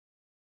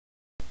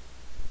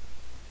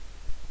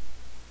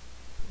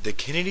The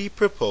Kennedy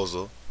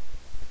Proposal,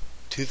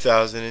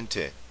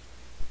 2010.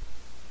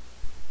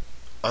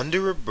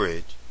 Under a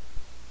Bridge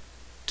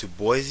to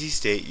Boise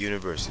State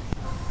University,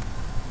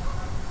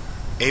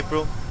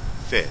 April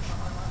 5th.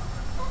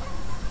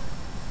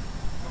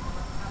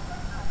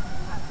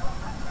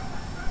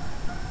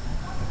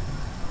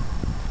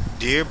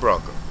 Dear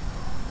Bronco,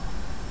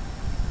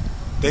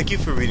 thank you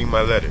for reading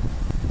my letter.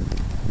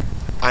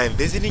 I am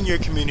visiting your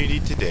community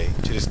today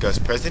to discuss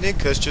President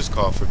Custer's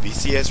call for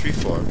BCS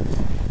reform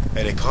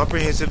and a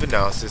comprehensive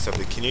analysis of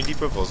the Kennedy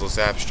Proposal's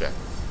abstract.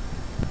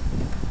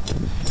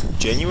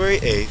 January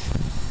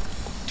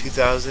 8th,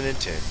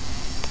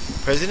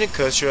 2010, President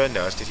Custer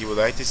announced that he would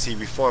like to see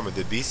reform of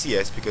the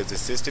BCS because the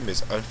system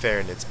is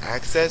unfair in its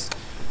access,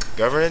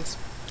 governance,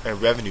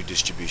 and revenue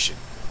distribution.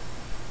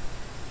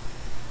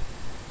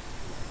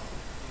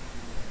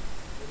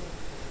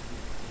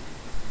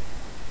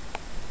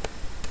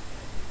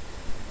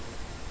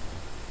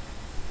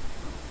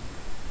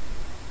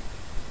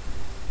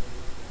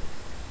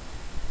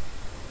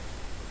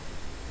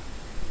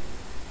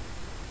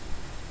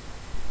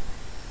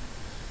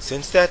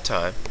 Since that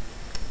time,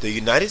 the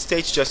United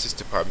States Justice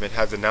Department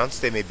has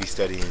announced they may be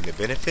studying the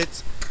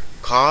benefits,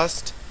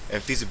 cost,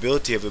 and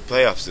feasibility of the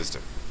playoff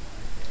system.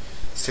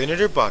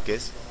 Senator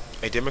Baucus,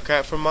 a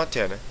Democrat from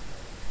Montana,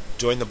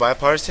 joined the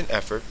bipartisan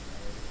effort,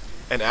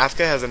 and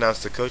AFCA has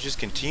announced the coaches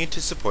continue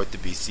to support the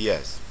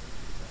BCS.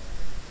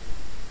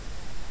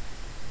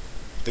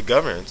 The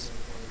governance,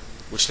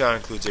 which now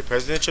includes a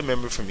presidential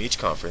member from each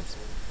conference,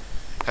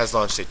 has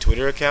launched a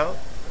Twitter account,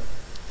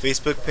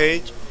 Facebook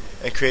page,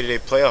 and created a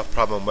playoff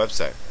problem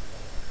website.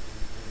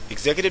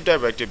 Executive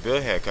Director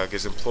Bill Hancock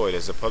is employed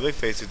as the public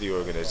face of the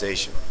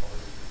organization.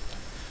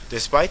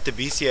 Despite the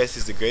BCS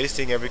is the greatest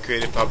thing ever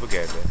created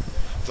propaganda,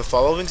 the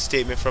following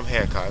statement from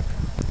Hancock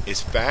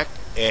is fact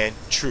and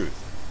truth.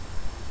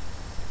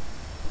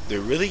 There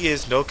really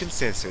is no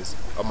consensus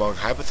among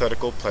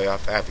hypothetical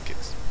playoff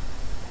advocates.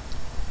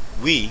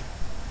 We,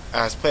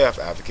 as playoff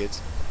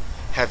advocates,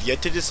 have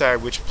yet to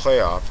decide which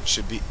playoff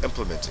should be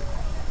implemented.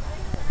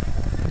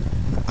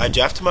 I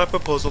drafted my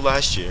proposal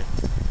last year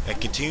and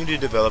continue to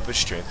develop its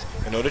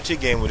strength in order to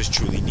gain what is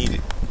truly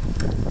needed: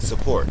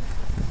 support.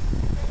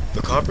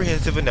 The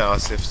comprehensive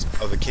analysis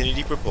of the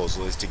Kennedy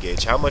Proposal is to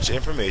gauge how much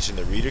information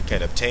the reader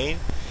can obtain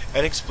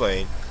and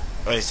explain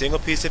on a single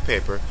piece of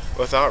paper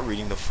without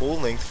reading the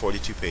full-length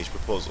 42-page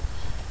proposal.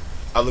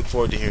 I look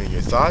forward to hearing your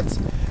thoughts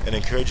and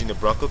encouraging the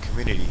Bronco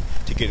community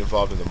to get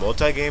involved in the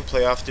multi-game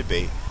playoff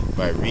debate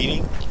by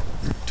reading,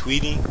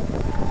 tweeting,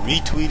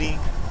 retweeting,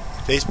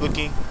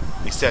 Facebooking,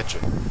 etc.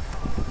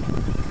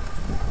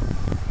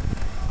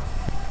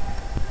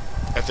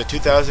 At the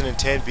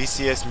 2010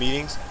 BCS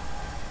meetings,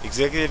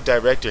 Executive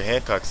Director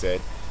Hancock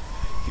said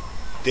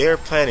they are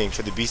planning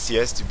for the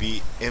BCS to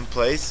be in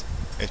place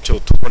until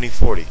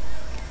 2040.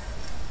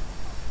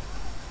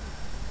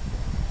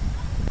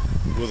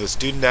 Will the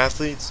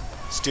student-athletes,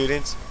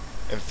 students,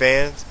 and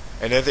fans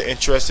and other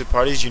interested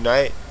parties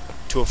unite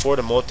to afford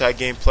a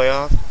multi-game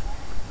playoff?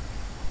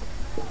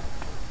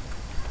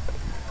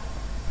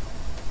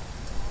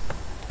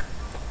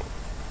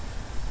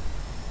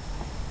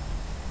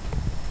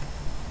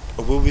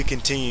 Or will we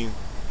continue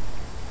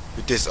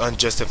with this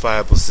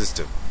unjustifiable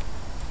system?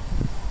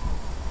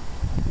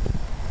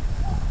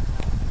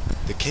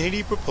 The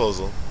Kennedy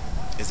Proposal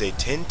is a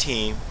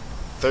 10-team,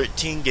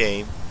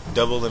 13-game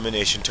double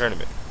elimination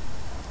tournament.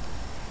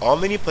 All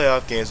mini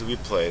playoff games will be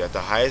played at the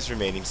highest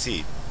remaining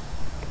seed.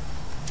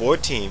 4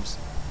 teams,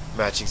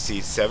 matching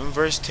seeds 7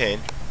 vs 10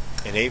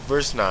 and 8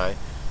 vs 9,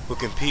 will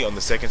compete on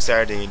the second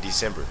Saturday in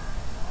December.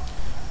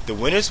 The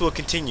winners will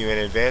continue and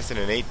advance in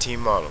an 8-team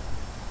model.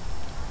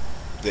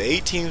 The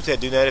 8 teams that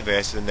do not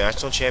advance to the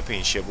national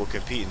championship will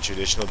compete in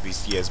traditional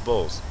BCS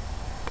bowls.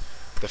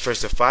 The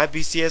first of 5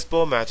 BCS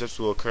bowl matchups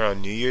will occur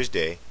on New Year's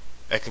Day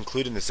and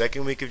conclude in the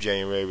second week of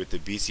January with the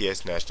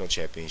BCS national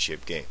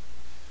championship game.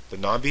 The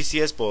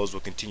non-BCS bowls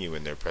will continue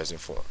in their present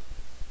form.